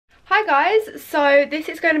Hi guys, so this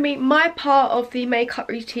is going to be my part of the makeup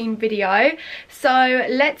routine video, so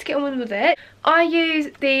let's get on with it. I use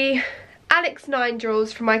the Alex 9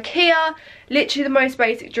 drawers from IKEA, literally the most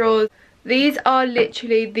basic drawers. These are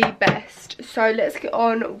literally the best, so let's get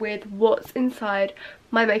on with what's inside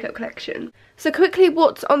my makeup collection. So quickly,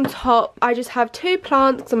 what's on top, I just have two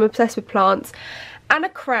plants because I'm obsessed with plants, and a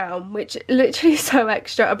crown, which literally is so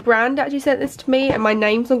extra. A brand actually sent this to me and my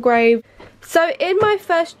name's engraved. So in my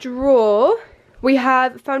first drawer, we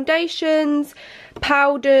have foundations,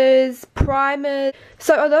 powders, primers.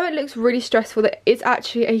 So although it looks really stressful, there is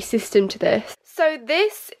actually a system to this. So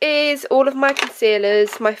this is all of my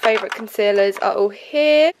concealers. My favourite concealers are all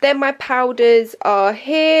here. Then my powders are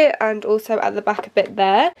here and also at the back a bit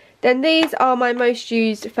there. Then these are my most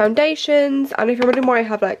used foundations. And if you're wondering why I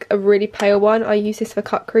have like a really pale one, I use this for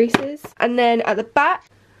cut creases. And then at the back,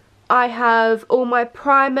 I have all my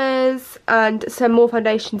primers and some more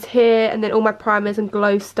foundations here, and then all my primers and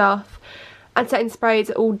glow stuff and setting sprays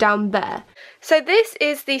are all down there. So this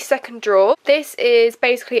is the second drawer. This is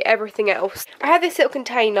basically everything else. I have this little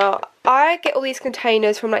container. I get all these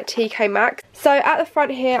containers from like TK Maxx. So at the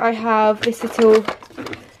front here I have this little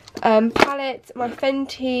palette, my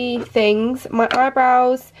Fenty things, my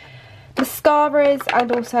eyebrows, mascaras,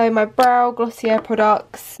 and also my brow Glossier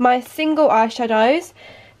products, my single eyeshadows.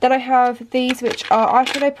 Then I have these, which are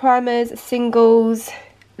eyeshadow primers, singles,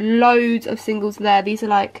 loads of singles there. These are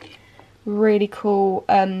like really cool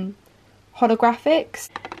holographics.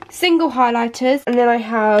 Single highlighters, and then I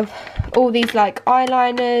have all these like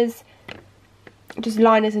eyeliners, just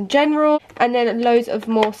liners in general, and then loads of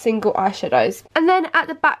more single eyeshadows. And then at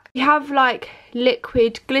the back you have like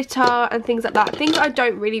liquid glitter and things like that, things I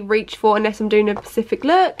don't really reach for unless I'm doing a specific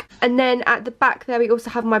look. And then at the back there we also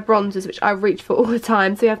have my bronzers, which I reach for all the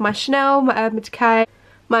time. So we have my Chanel, my Urban Decay,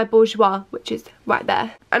 my Bourjois, which is right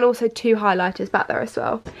there, and also two highlighters back there as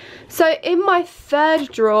well. So in my third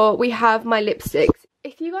drawer we have my lipsticks.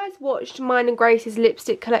 If you guys watched mine and Grace's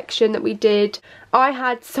lipstick collection that we did, I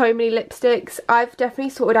had so many lipsticks. I've definitely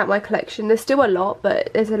sorted out my collection. There's still a lot,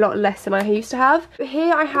 but there's a lot less than I used to have. But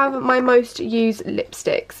here I have my most used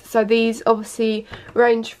lipsticks. So these obviously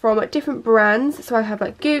range from different brands. So I have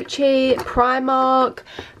like Gucci, Primark,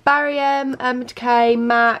 Barry M, M&C,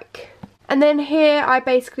 MAC. And then here I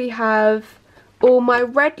basically have all my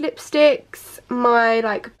red lipsticks, my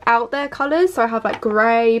like out there colours. So I have like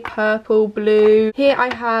grey, purple, blue. Here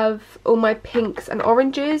I have all my pinks and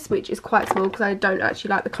oranges, which is quite small because I don't actually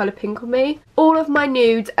like the colour pink on me. All of my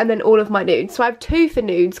nudes, and then all of my nudes. So I have two for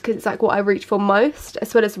nudes because it's like what I reach for most,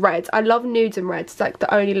 as well as reds. I love nudes and reds. It's like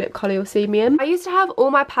the only lip colour you'll see me in. I used to have all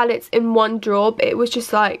my palettes in one drawer, but it was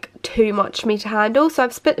just like too much for me to handle, so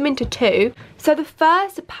I've split them into two. So the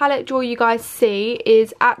first palette drawer you guys see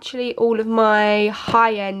is actually all of my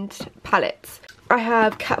high-end palettes. I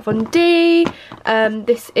have Kat Von D,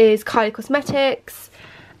 this is Kylie Cosmetics.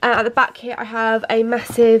 At the back here I have a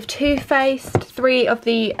massive Too Faced, three of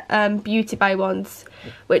the Beauty Bay ones,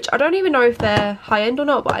 which I don't even know if they're high-end or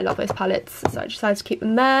not, but I love those palettes, so I decided to keep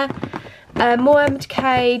them there. More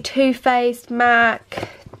M&C, Too Faced, MAC,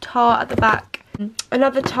 Tarte at the back.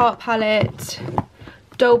 Another Tarte palette,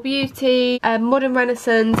 Doll Beauty, Modern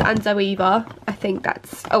Renaissance, and Zoeva. I think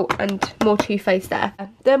that's, oh, and more Too Faced there.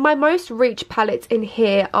 Then my most reach palettes in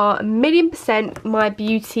here are 1,000,000% my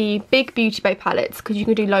Big Beauty Bay palettes, because you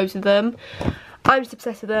can do loads of them. I'm just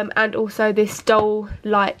obsessed with them. And also this Doll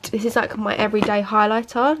Light. This is like my everyday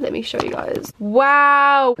highlighter. Let me show you guys.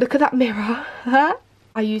 Wow, look at that mirror.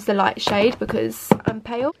 I use the light shade because I'm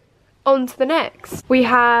pale. On to the next. We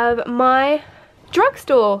have my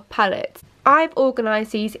drugstore palettes. I've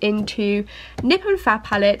organised these into Nip and Fab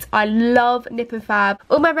palettes. I love Nip and Fab.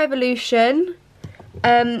 All my Revolution.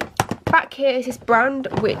 Back here is this brand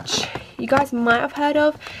which you guys might have heard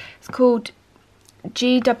of. It's called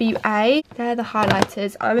GWA. They're the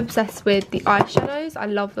highlighters. I'm obsessed with the eyeshadows. I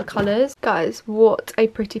love the colours. Guys, what a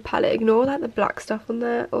pretty palette. Ignore like the black stuff on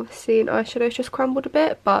there. Obviously an eyeshadow's just crumbled a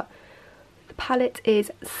bit, but the palette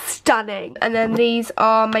is stunning. And then these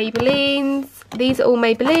are Maybellines. These are all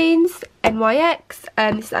Maybellines, NYX,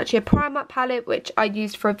 and this is actually a Primark palette which I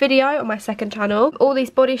used for a video on my second channel. All these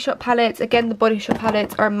Body Shop palettes, again the Body Shop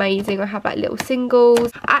palettes are amazing. I have like little singles.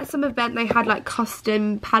 At some event they had like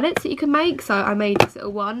custom palettes that you can make, so I made this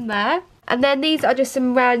little one there. And then these are just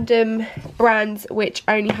some random brands which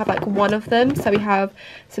only have like one of them. So we have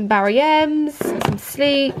some Barry M's, some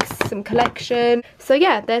Sleeks, some Collection. So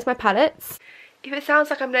yeah, there's my palettes. If it sounds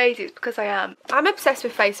like I'm lazy, it's because I am. I'm obsessed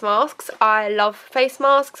with face masks. I love face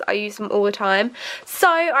masks. I use them all the time. So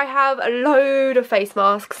I have a load of face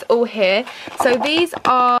masks all here. So these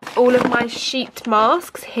are all of my sheet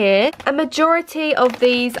masks here. A majority of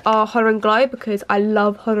these are Hollow and Glow because I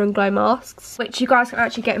love Hollow and Glow masks, which you guys can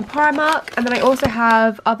actually get in Primark. And then I also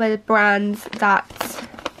have other brands that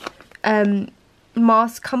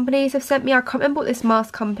mask companies have sent me. I can't remember what this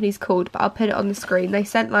mask company's called, but I'll put it on the screen. They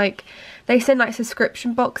send like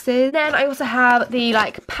subscription boxes. Then I also have the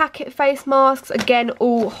like packet face masks, again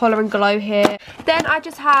all Hollow and Glow here. Then I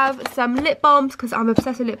just have some lip balms because I'm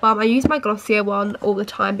obsessed with lip balm. I use my Glossier one all the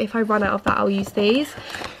time, but if I run out of that I'll use these.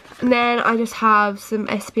 And then I just have some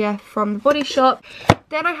SPF from the Body Shop.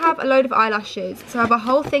 Then I have a load of eyelashes. So I have a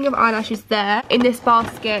whole thing of eyelashes there in this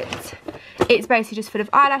basket. It's basically just full of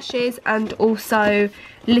eyelashes and also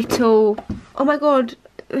little, oh my god,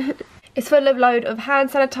 it's full of load of hand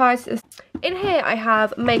sanitizers. In here I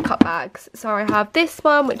have makeup bags. So I have this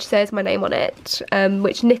one which says my name on it,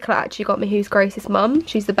 which Nicola actually got me, who's Grace's mum.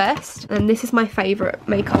 She's the best. And this is my favourite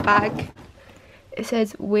makeup bag. It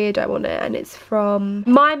says Weirdo on it and it's from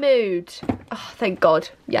My Mood. Oh, thank God.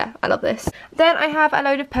 Yeah, I love this. Then I have a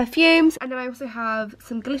load of perfumes, and then I also have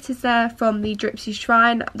some glitters there from the Dripsy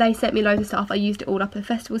Shrine. They sent me loads of stuff. I used it all up at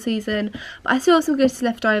festival season, but I still have some glitters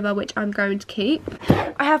left over which I'm going to keep.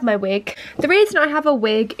 I have my wig. The reason I have a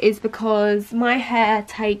wig is because my hair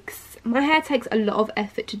takes a lot of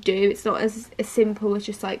effort to do. It's not as simple as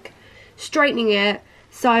just like straightening it.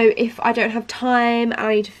 So if I don't have time and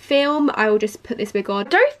I need to film, I will just put this wig on. I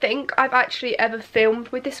don't think I've actually ever filmed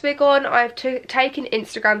with this wig on. I've taken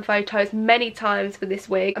Instagram photos many times with this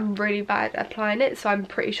wig. I'm really bad at applying it, so I'm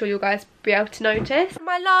pretty sure you guys will be able to notice.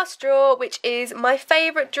 My last drawer, which is my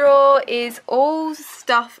favourite drawer, is all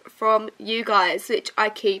stuff from you guys, which I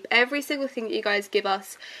keep. Every single thing that you guys give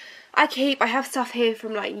us, I have stuff here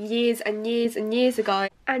from like years and years and years ago.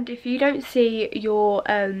 And if you don't see your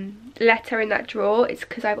letter in that drawer, it's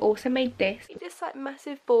because I've also made this like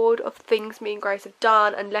massive board of things me and Grace have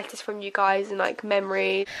done and letters from you guys and like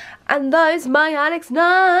memories. And those my Alex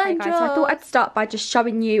 9 Hey guys, so I thought I'd start by just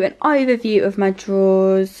showing you an overview of my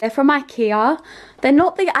drawers. They're from IKEA. They're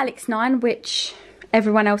not the Alex 9, which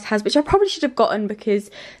everyone else has, which I probably should have gotten because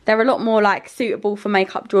they're a lot more like suitable for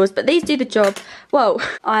makeup drawers, but these do the job. Well,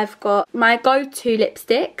 I've got my go-to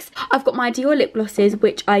lipsticks. I've got my Dior lip glosses,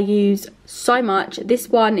 which I use so much. This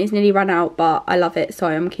one is nearly run out, but I love it, so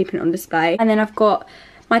I'm keeping it on display. And then I've got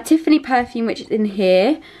my Tiffany perfume, which is in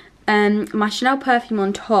here, my Chanel perfume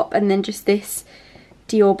on top, and then just this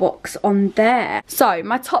Dior box on there. So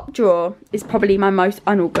my top drawer is probably my most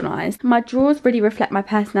unorganised. My drawers really reflect my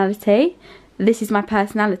personality. This is my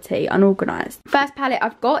personality, unorganised. First palette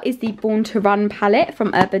I've got is the Born to Run palette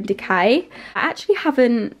from Urban Decay. I actually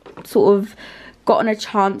haven't sort of gotten a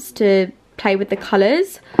chance to play with the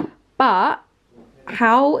colours, but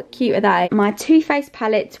how cute are they? My Too Faced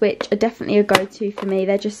palettes, which are definitely a go-to for me.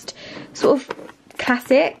 They're just sort of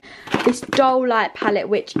classic. This Doll Light palette,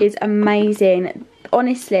 which is amazing.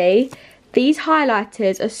 Honestly, these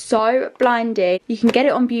highlighters are so blinding. You can get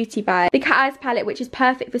it on Beauty Bay. The Cat Eyes palette, which is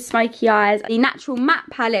perfect for smoky eyes. The Natural Matte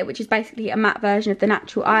palette, which is basically a matte version of the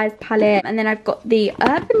Natural Eyes palette. And then I've got the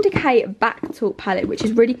Urban Decay Back Talk palette, which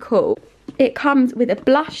is really cool. It comes with a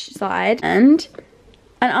blush side and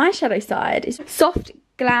an eyeshadow side. It's soft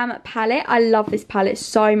glam palette. I love this palette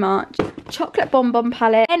so much. Chocolate Bonbon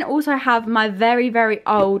palette. And also have my very, very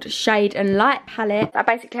old Shade and Light palette. I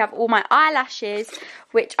basically have all my eyelashes,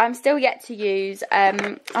 which I'm still yet to use.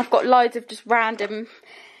 I've got loads of just random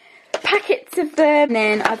packets of them. And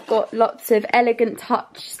then I've got lots of Elegant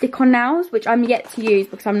Touch stick-on nails, which I'm yet to use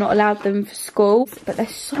because I'm not allowed them for school. But they're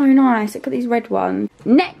so nice. Look at these red ones.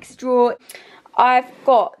 Next drawer, I've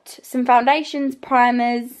got some foundations,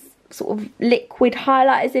 primers, sort of liquid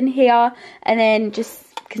highlighters in here, and then just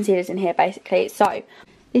concealers in here basically. So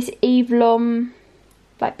this Eve Lom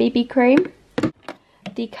like BB cream,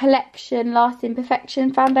 the Collection Lasting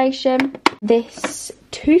Perfection foundation, this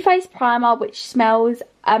Too Faced primer which smells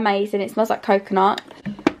amazing. It smells like coconut.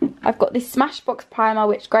 I've got this Smashbox primer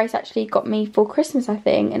which Grace actually got me for Christmas, I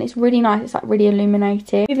think, and it's really nice. It's like really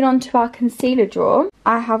illuminating. Moving on to our concealer drawer,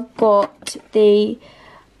 I have got the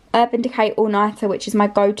Urban Decay All Nighter, which is my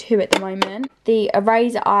go-to at the moment. The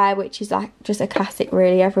Eraser Eye, which is like just a classic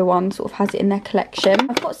really. Everyone sort of has it in their collection.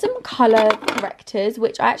 I've got some colour correctors,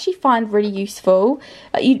 which I actually find really useful.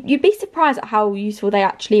 You'd be surprised at how useful they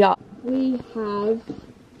actually are. We have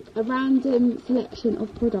a random selection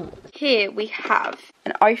of products. here we have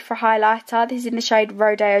an Ofra highlighter. This is in the shade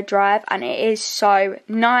Rodeo Drive and it is so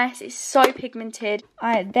nice. It's so pigmented.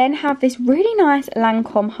 I then have this really nice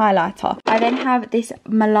Lancome highlighter. I then have this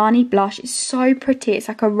Milani blush. It's so pretty. It's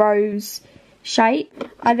like a rose shape.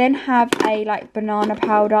 I then have a like banana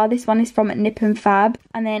powder. This one is from Nip and Fab.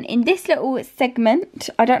 And then in this little segment,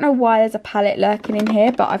 I don't know why there's a palette lurking in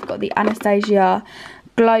here, but I've got the Anastasia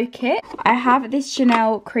Glow Kit. I have this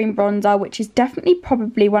Chanel cream bronzer, which is definitely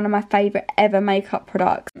probably one of my favourite ever makeup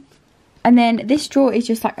products. And then this drawer is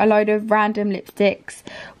just like a load of random lipsticks,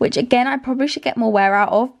 which again I probably should get more wear out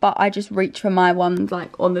of, but I just reach for my ones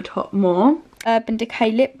like on the top more. Urban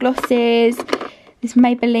Decay lip glosses, this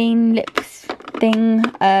Maybelline lips thing,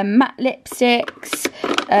 matte lipsticks.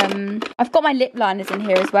 I've got my lip liners in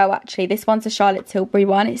here as well actually. This one's a Charlotte Tilbury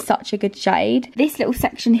one. It's such a good shade. This little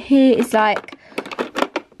section here is like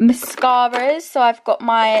mascaras. So I've got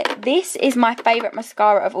this is my favourite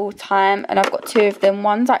mascara of all time, and I've got two of them.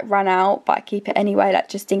 One's like run out, but I keep it anyway, like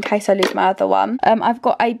just in case I lose my other one. I've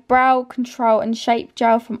got a brow control and shape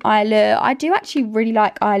gel from Eyelure. I do actually really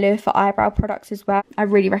like Eyelure for eyebrow products as well. I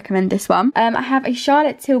really recommend this one. I have a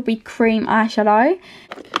Charlotte Tilbury cream eyeshadow.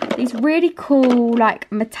 These really cool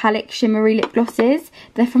like metallic shimmery lip glosses.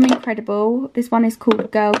 They're from Incredible. This one is called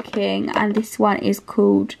Girl King and this one is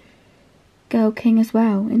called Girl King as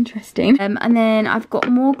well. Interesting. And then I've got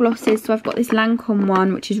more glosses. So I've got this Lancome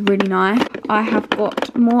one, which is really nice. I have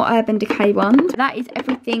got more Urban Decay ones. That is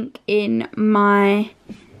everything in my,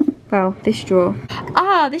 well, this drawer.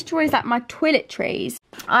 This drawer is like my toiletries.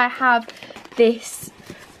 I have this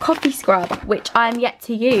coffee scrub, which I'm yet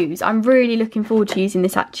to use. I'm really looking forward to using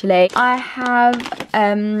this actually. I have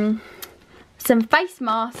some face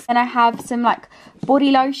masks and I have some like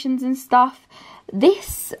body lotions and stuff.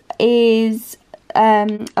 This is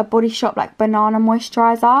a Body Shop like banana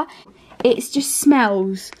moisturiser. It just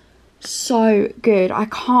smells so good. I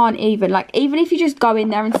can't even, like, even if you just go in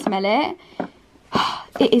there and smell it,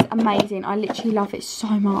 it is amazing. I literally love it so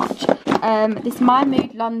much. This My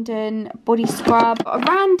Mood London body scrub. A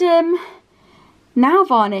random nail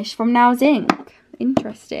varnish from Nails Inc.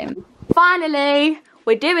 Interesting. Finally,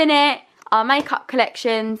 we're doing it. Our makeup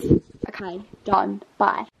collections. Okay, done.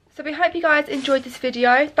 Bye. So we hope you guys enjoyed this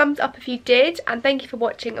video. Thumbs up if you did, and thank you for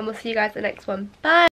watching, and we'll see you guys in the next one. Bye!